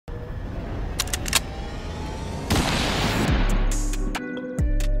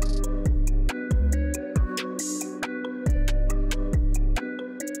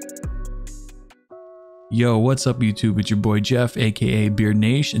Yo, what's up YouTube? It's your boy Jeff, aka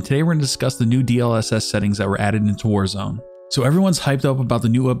BeardNaysh, and today we're going to discuss the new DLSS settings that were added into Warzone. So everyone's hyped up about the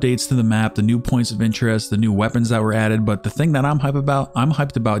new updates to the map, the new points of interest, the new weapons that were added, but the thing that I'm hyped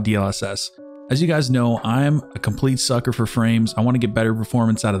about DLSS. As you guys know, I'm a complete sucker for frames. I want to get better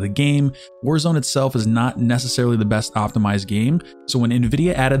performance out of the game. Warzone itself is not necessarily the best optimized game. So when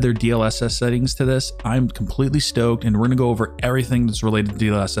NVIDIA added their DLSS settings to this, I'm completely stoked, and we're going to go over everything that's related to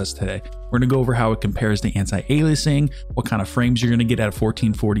DLSS today. We're going to go over how it compares to anti-aliasing, what kind of frames you're going to get at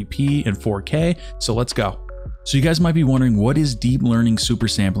 1440p and 4K. So let's go. So you guys might be wondering, what is deep learning super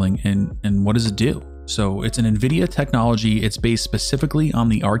sampling and what does it do? So it's an NVIDIA technology. It's based specifically on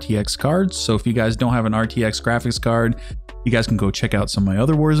the RTX cards. So if you guys don't have an RTX graphics card, you guys can go check out some of my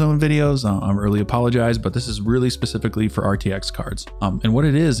other Warzone videos. I really apologize, but this is really specifically for RTX cards. And what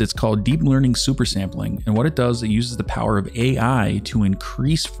it is, it's called deep learning super sampling. And what it does, it uses the power of AI to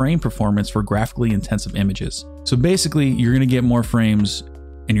increase frame performance for graphically intensive images. So basically, you're going to get more frames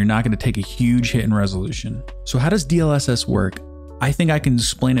and you're not going to take a huge hit in resolution. So how does DLSS work? I think I can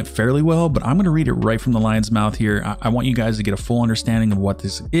explain it fairly well, but I'm going to read it right from the lion's mouth here. I want you guys to get a full understanding of what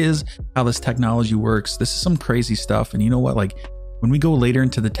this is, how this technology works. This is some crazy stuff. And you know what? Like when we go later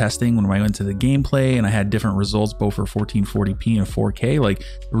into the testing, when I went to the gameplay and I had different results, both for 1440p and 4K, like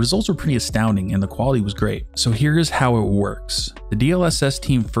the results were pretty astounding and the quality was great. So here's how it works. The DLSS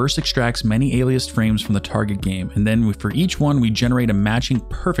team first extracts many aliased frames from the target game. And then for each one, we generate a matching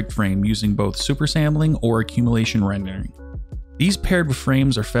perfect frame using both super sampling or accumulation rendering. These paired with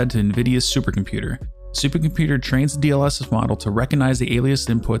frames are fed to NVIDIA's supercomputer. The supercomputer trains the DLSS model to recognize the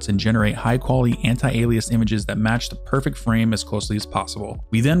aliased inputs and generate high-quality anti-aliased images that match the perfect frame as closely as possible.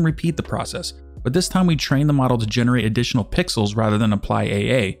 We then repeat the process, but this time we train the model to generate additional pixels rather than apply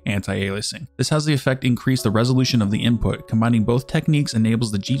AA, anti-aliasing. This has the effect to increase the resolution of the input. Combining both techniques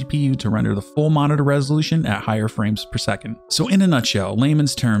enables the GPU to render the full monitor resolution at higher frames per second. So in a nutshell,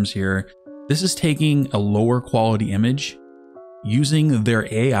 layman's terms here, this is taking a lower quality image, using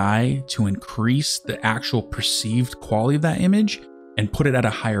their AI to increase the actual perceived quality of that image and put it at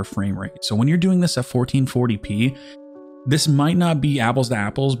a higher frame rate. So when you're doing this at 1440p, this might not be apples to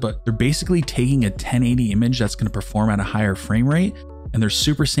apples, but they're basically taking a 1080 image that's going to perform at a higher frame rate, and they're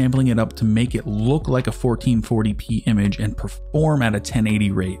super sampling it up to make it look like a 1440p image and perform at a 1080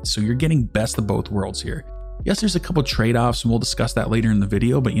 rate. So you're getting best of both worlds here. Yes, there's a couple trade-offs, and we'll discuss that later in the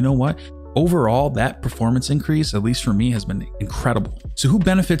video, but you know what? Overall, that performance increase, at least for me, has been incredible. So who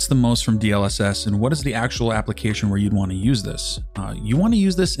benefits the most from DLSS, and what is the actual application where you'd want to use this? You want to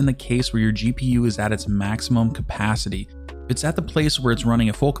use this in the case where your GPU is at its maximum capacity. If it's at the place where it's running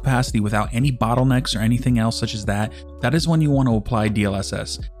at full capacity without any bottlenecks or anything else such as that, that is when you want to apply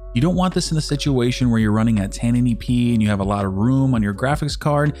DLSS. You don't want this in a situation where you're running at 1080p and you have a lot of room on your graphics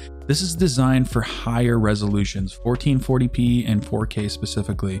card. This is designed for higher resolutions, 1440p and 4K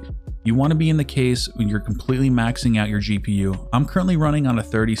specifically. You want to be in the case when you're completely maxing out your GPU. I'm currently running on a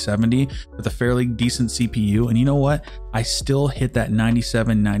 3070 with a fairly decent CPU, and you know what? I still hit that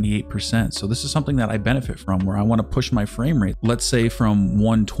 97-98%. So this is something that I benefit from, where I want to push my frame rate, let's say from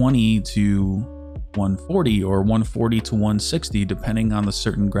 120 to 140 or 140 to 160, depending on the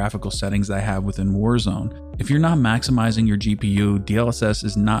certain graphical settings that I have within Warzone. If you're not maximizing your GPU, DLSS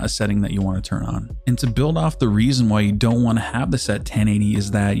is not a setting that you want to turn on. And to build off the reason why you don't want to have this at 1080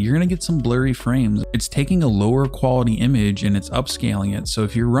 is that you're going to get some blurry frames. It's taking a lower quality image and it's upscaling it. So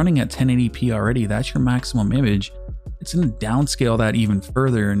if you're running at 1080p already, that's your maximum image. It's going to downscale that even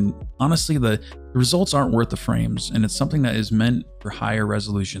further, and honestly the results aren't worth the frames, and it's something that is meant for higher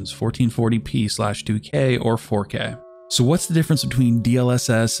resolutions, 1440p/2K or 4K. So what's the difference between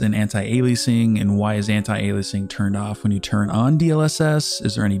DLSS and anti-aliasing, and why is anti-aliasing turned off when you turn on DLSS?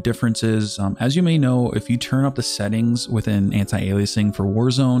 Is there any differences? As you may know, if you turn up the settings within anti-aliasing for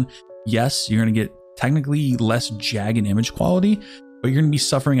Warzone, yes, you're going to get technically less jagged image quality, but you're going to be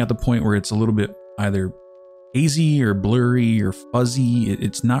suffering at the point where it's a little bit either hazy or blurry or fuzzy.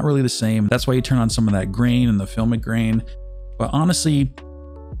 It's not really the same. That's why you turn on some of that grain and the filmic grain. But honestly,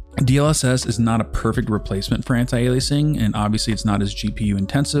 DLSS is not a perfect replacement for anti-aliasing, and obviously it's not as GPU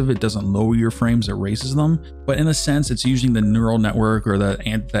intensive. It doesn't lower your frames, it raises them. But in a sense, it's using the neural network or the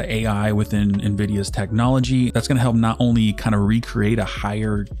AI within NVIDIA's technology. That's going to help not only kind of recreate a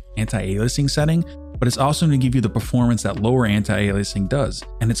higher anti-aliasing setting, but it's also going to give you the performance that lower anti-aliasing does.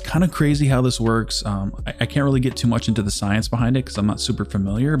 And it's kind of crazy how this works. I can't really get too much into the science behind it because I'm not super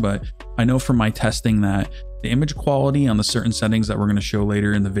familiar, but I know from my testing that the image quality on the certain settings that we're going to show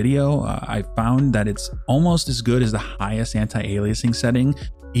later in the video, I found that it's almost as good as the highest anti-aliasing setting,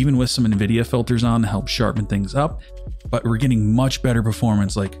 even with some NVIDIA filters on to help sharpen things up. But we're getting much better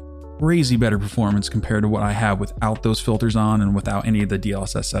performance, like crazy better performance compared to what I have without those filters on and without any of the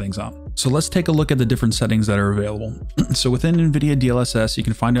DLSS settings on. So let's take a look at the different settings that are available. So within NVIDIA DLSS, you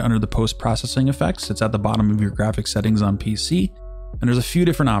can find it under the post-processing effects. It's at the bottom of your graphics settings on PC, and there's a few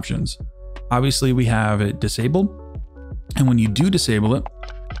different options. Obviously, we have it disabled, and when you do disable it,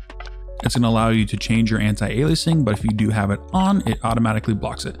 it's going to allow you to change your anti-aliasing, but if you do have it on, it automatically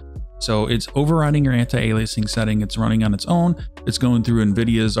blocks it. So it's overriding your anti-aliasing setting. It's running on its own. It's going through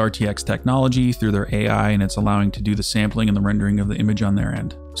NVIDIA's RTX technology through their AI, and it's allowing to do the sampling and the rendering of the image on their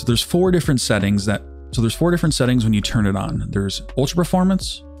end. So there's four different settings when you turn it on. There's ultra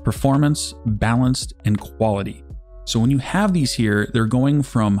performance, performance, balanced, and quality. So when you have these here, they're going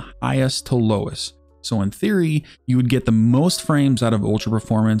from highest to lowest. So in theory, you would get the most frames out of ultra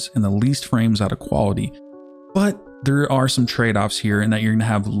performance and the least frames out of quality. But there are some trade-offs here in that you're going to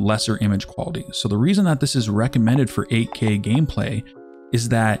have lesser image quality. So the reason that this is recommended for 8K gameplay is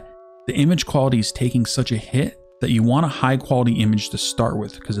that the image quality is taking such a hit that you want a high quality image to start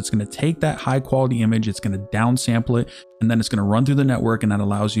with, because it's going to take that high quality image, it's going to downsample it, and then it's going to run through the network, and that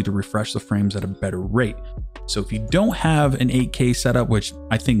allows you to refresh the frames at a better rate. So if you don't have an 8K setup, which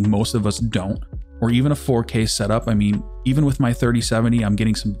I think most of us don't, or even a 4K setup. I mean, even with my 3070, I'm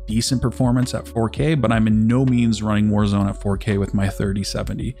getting some decent performance at 4K, but I'm in no means running Warzone at 4K with my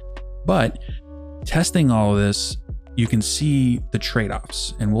 3070. But testing all of this, you can see the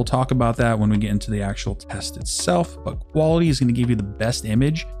trade-offs, and we'll talk about that when we get into the actual test itself. But quality is going to give you the best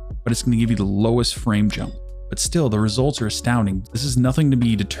image, but it's going to give you the lowest frame jump. But still, the results are astounding. This is nothing to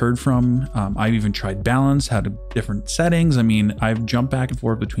be deterred from. I've even tried balance, had different settings. I mean, I've jumped back and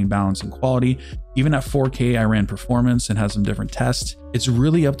forth between balance and quality. Even at 4K, I ran performance and had some different tests. It's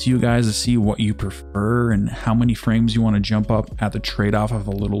really up to you guys to see what you prefer and how many frames you want to jump up at the trade-off of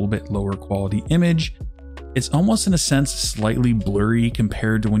a little bit lower quality image. It's almost in a sense slightly blurry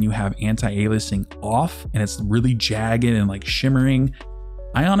compared to when you have anti-aliasing off and it's really jagged and like shimmering.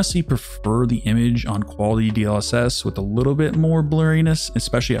 I honestly prefer the image on quality DLSS with a little bit more blurriness,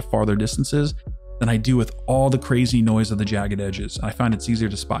 especially at farther distances, than I do with all the crazy noise of the jagged edges. I find it's easier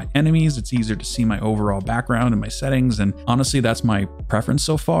to spot enemies, it's easier to see my overall background and my settings, and honestly that's my preference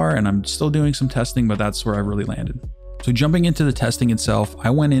so far, and I'm still doing some testing, but that's where I really landed. So jumping into the testing itself, I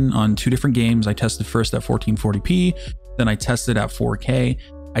went in on two different games. I tested first at 1440p, then I tested at 4K.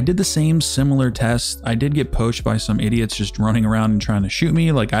 I did the same similar test. I did get poached by some idiots just running around and trying to shoot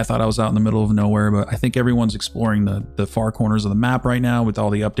me. Like I thought I was out in the middle of nowhere, but I think everyone's exploring the far corners of the map right now with all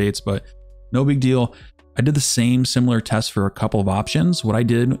the updates, but no big deal. I did the same similar test for a couple of options. What I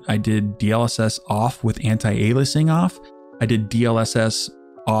did DLSS off with anti-aliasing off. I did DLSS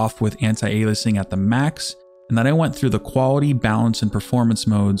off with anti-aliasing at the max. And then I went through the quality, balance, and performance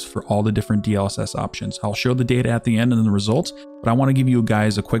modes for all the different DLSS options. I'll show the data at the end and the results, but I want to give you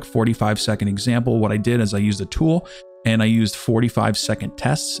guys a quick 45-second example. What I did is I used a tool and I used 45-second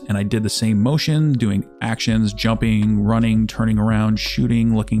tests, and I did the same motion, doing actions, jumping, running, turning around,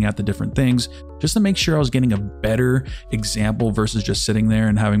 shooting, looking at the different things, just to make sure I was getting a better example versus just sitting there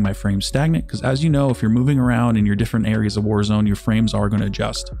and having my frames stagnant. Because as you know, if you're moving around in your different areas of Warzone, your frames are going to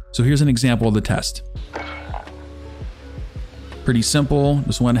adjust. So here's an example of the test. Pretty simple,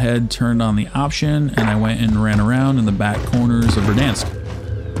 just went ahead, turned on the option, and I went and ran around in the back corners of Verdansk.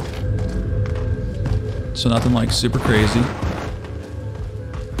 So nothing like super crazy.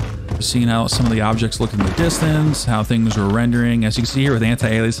 Just seeing how some of the objects look in the distance, how things were rendering. As you can see here with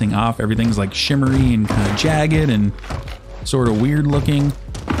anti-aliasing off, everything's like shimmery and kind of jagged and sort of weird looking.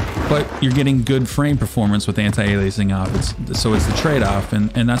 But you're getting good frame performance with anti-aliasing off. So it's the trade-off, and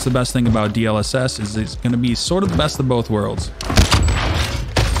that's the best thing about DLSS is it's going to be sort of the best of both worlds.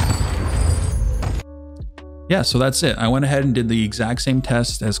 Yeah, so that's it. I went ahead and did the exact same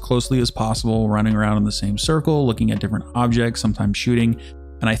test as closely as possible, running around in the same circle, looking at different objects, sometimes shooting,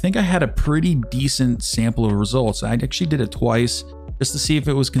 and I think I had a pretty decent sample of results. I actually did it twice just to see if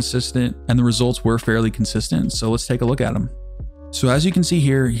it was consistent, and the results were fairly consistent. So let's take a look at them. So as you can see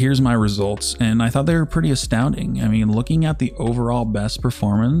here, here's my results, and I thought they were pretty astounding. I mean, looking at the overall best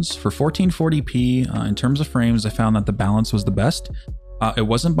performance for 1440p, in terms of frames, I found that the balance was the best. It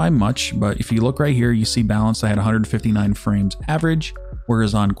wasn't by much, but if you look right here, you see balance, I had 159 frames average,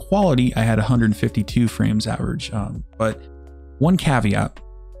 whereas on quality, I had 152 frames average. But one caveat,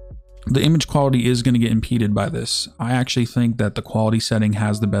 the image quality is going to get impeded by this. I actually think that the quality setting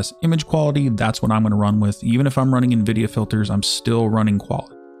has the best image quality. That's what I'm going to run with. Even if I'm running NVIDIA filters, I'm still running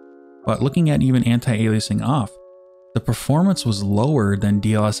quality. But looking at even anti-aliasing off, the performance was lower than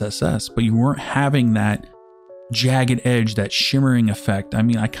DLSS, but you weren't having that jagged edge, that shimmering effect. I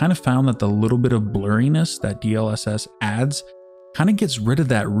mean, I kind of found that the little bit of blurriness that DLSS adds kind of gets rid of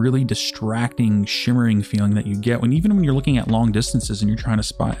that really distracting, shimmering feeling that you get even when you're looking at long distances and you're trying to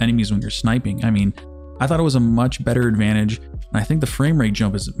spot enemies when you're sniping. I mean, I thought it was a much better advantage, and I think the frame rate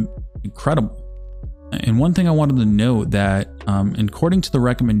jump is incredible. And one thing I wanted to note that according to the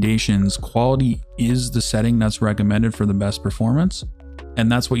recommendations, quality is the setting that's recommended for the best performance.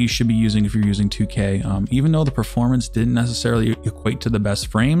 And that's what you should be using if you're using 2K. Even though the performance didn't necessarily equate to the best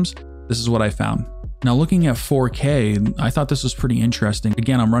frames, this is what I found. Now looking at 4K, I thought this was pretty interesting.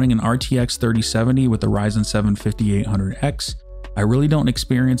 Again, I'm running an RTX 3070 with the Ryzen 7 5800X. I really don't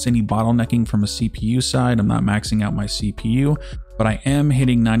experience any bottlenecking from a CPU side. I'm not maxing out my CPU, but I am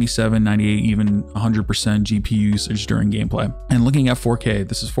hitting 97, 98, even 100% GPU usage during gameplay. And looking at 4K,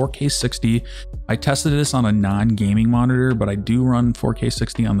 this is 4K 60. I tested this on a non-gaming monitor, but I do run 4K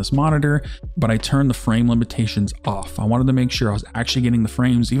 60 on this monitor, but I turned the frame limitations off. I wanted to make sure I was actually getting the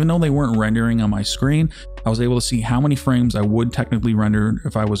frames, even though they weren't rendering on my screen. I was able to see how many frames I would technically render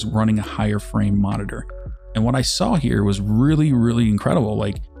if I was running a higher frame monitor. And what I saw here was really, really incredible.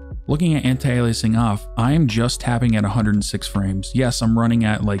 Like looking at anti-aliasing off, I am just tapping at 106 frames. Yes, I'm running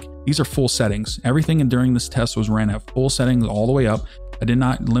at these are full settings. Everything during this test was ran at full settings all the way up. I did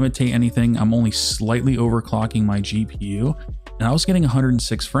not limitate anything. I'm only slightly overclocking my GPU and I was getting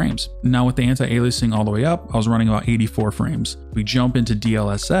 106 frames. Now with the anti-aliasing all the way up, I was running about 84 frames. If we jump into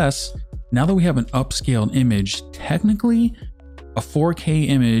DLSS, now that we have an upscaled image, technically a 4K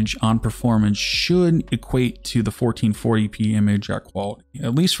image on performance should equate to the 1440p image at quality,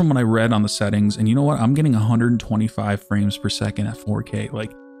 at least from what I read on the settings. And you know what? I'm getting 125 frames per second at 4K.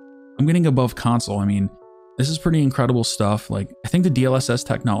 Like I'm getting above console. I mean, this is pretty incredible stuff. Like I think the DLSS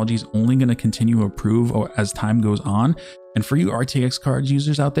technology is only going to continue to improve as time goes on. And for you RTX cards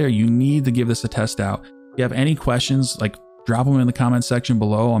users out there, you need to give this a test out. If you have any questions, drop them in the comment section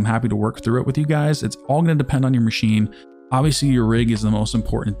below. I'm happy to work through it with you guys. It's all going to depend on your machine. Obviously, your rig is the most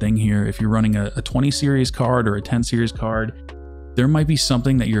important thing here. If you're running a 20 series card or a 10 series card, there might be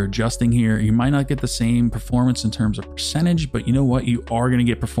something that you're adjusting here. You might not get the same performance in terms of percentage, but you know what? You are going to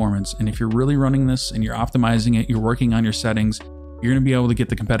get performance. And if you're really running this and you're optimizing it, you're working on your settings, you're going to be able to get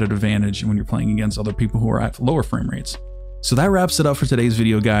the competitive advantage when you're playing against other people who are at lower frame rates. So that wraps it up for today's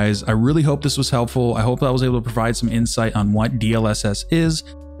video, guys. I really hope this was helpful. I hope I was able to provide some insight on what DLSS is,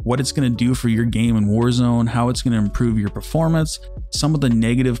 what it's going to do for your game in Warzone, how it's going to improve your performance, some of the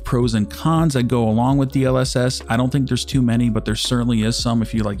negative pros and cons that go along with DLSS. I don't think there's too many, but there certainly is some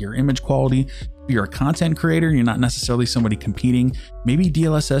if you like your image quality. If you're a content creator and you're not necessarily somebody competing, maybe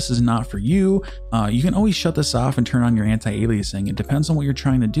DLSS is not for you. You can always shut this off and turn on your anti-aliasing. It depends on what you're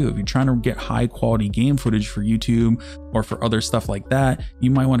trying to do. If you're trying to get high quality game footage for YouTube or for other stuff like that,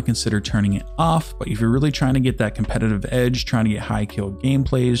 you might want to consider turning it off. But if you're really trying to get that competitive edge, trying to get high kill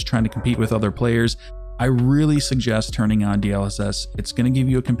gameplays, trying to compete with other players, I really suggest turning on DLSS. It's going to give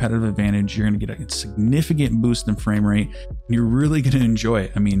you a competitive advantage. You're going to get a significant boost in frame rate, and you're really going to enjoy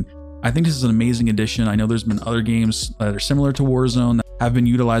it. I mean, I think this is an amazing addition. I know there's been other games that are similar to Warzone that have been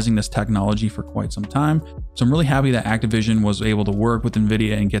utilizing this technology for quite some time. So I'm really happy that Activision was able to work with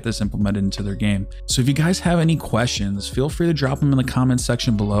NVIDIA and get this implemented into their game. So if you guys have any questions, feel free to drop them in the comments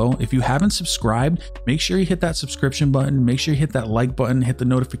section below. If you haven't subscribed, make sure you hit that subscription button. Make sure you hit that like button, hit the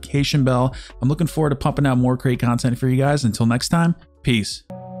notification bell. I'm looking forward to pumping out more great content for you guys. Until next time, peace.